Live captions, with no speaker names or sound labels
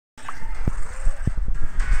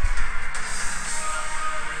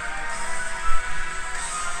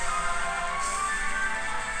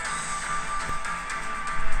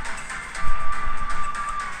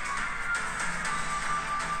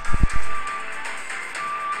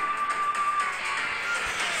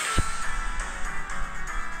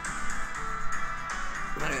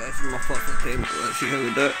this is my first attempt. Let's see how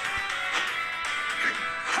we do it.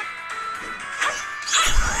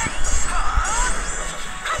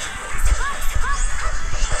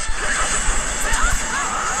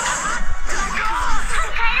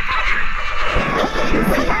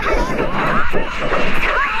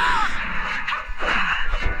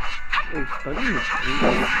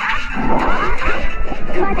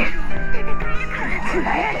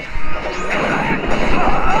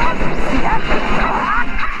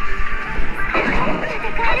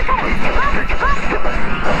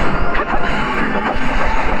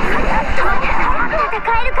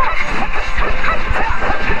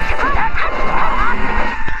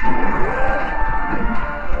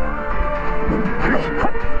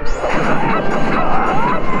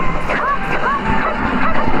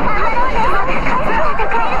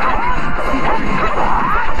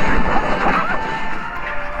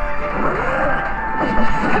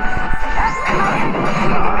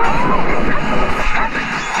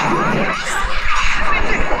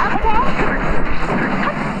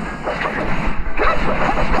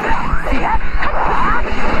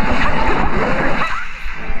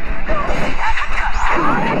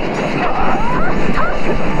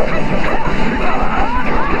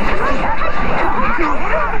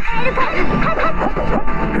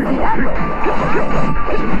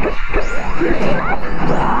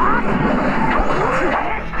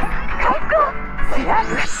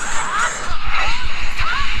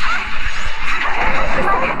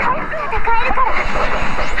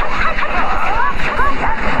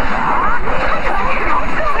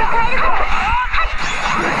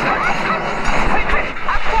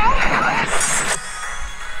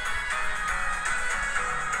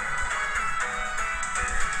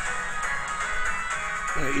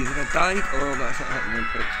 Either I died or that's not happening,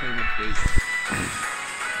 but it's fine with me.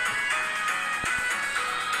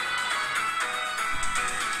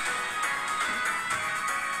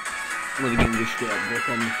 Let me get just straight up back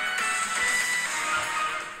on me.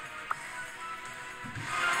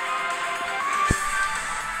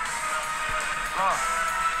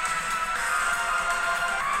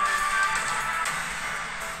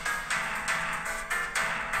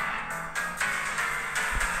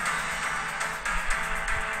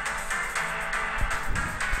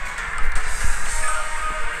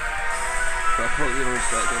 I thought you were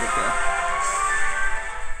starting to go.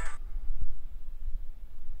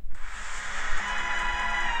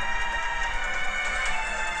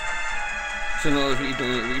 So now what you're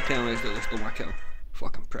doing, what you're telling me is that they stole my kill.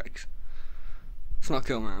 Fucking pricks. It's not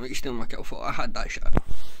cool, man. What you stealing my kill for? I had that shit.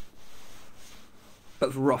 Bit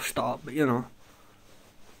of a rough start, but you know.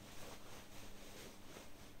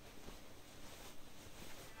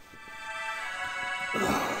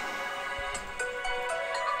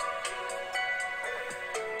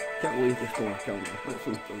 Can't believe they stole my kill, man. That's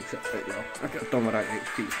some dumb shit right there. I could have done without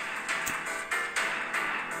HP.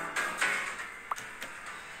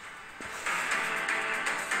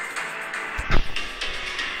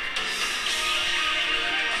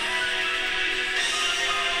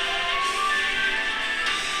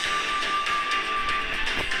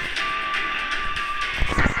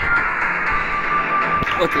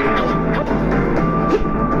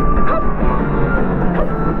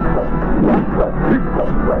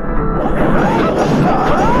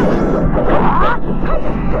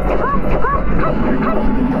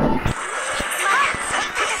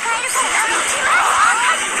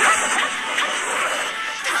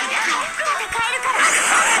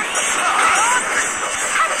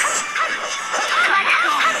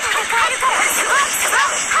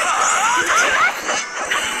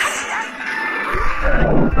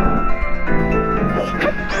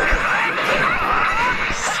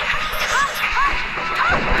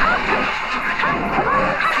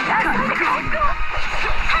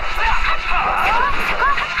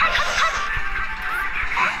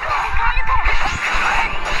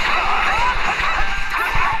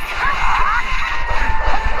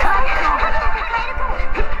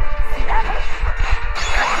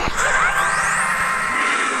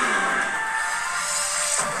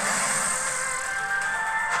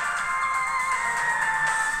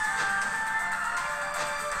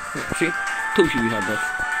 See? Told you we had this.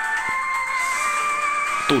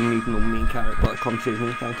 Don't need no main character to come save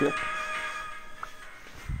me, thank you.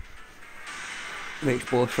 Next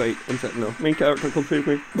boss fight, I'm sitting there. Main character come save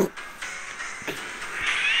me.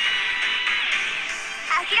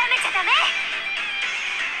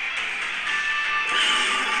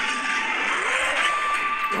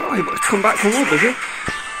 Oh, he wants to come back from war, does he?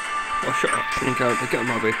 Oh, shut up, main character, get him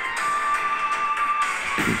out of here.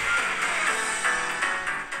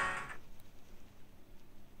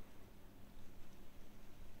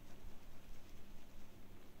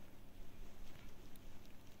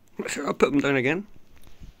 broke them down again.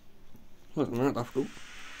 Wasn't that difficult.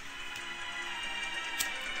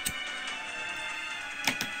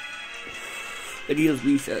 It is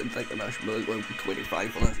reset, I think I should be going for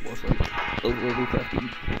 25 for this boss fight. Over level 15.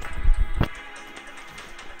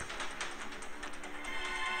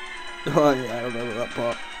 Oh yeah, I remember that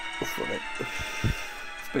part. It was funny.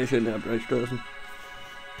 Especially in that bridge doesn't.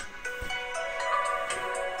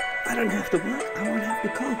 I don't have to work, I won't have to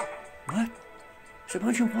cook. What? It's a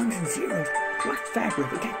bunch of ones and zeros. What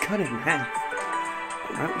fabric? We can't cut it in half.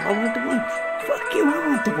 I want the ones. Fuck you, I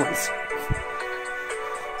want the ones.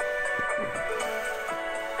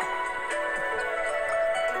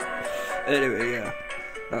 Anyway, yeah.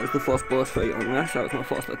 That was the first boss fight on this. That was my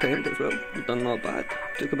first attempt as well. Done not bad.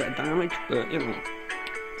 Took a bit of damage, but you know.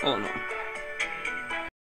 Oh no.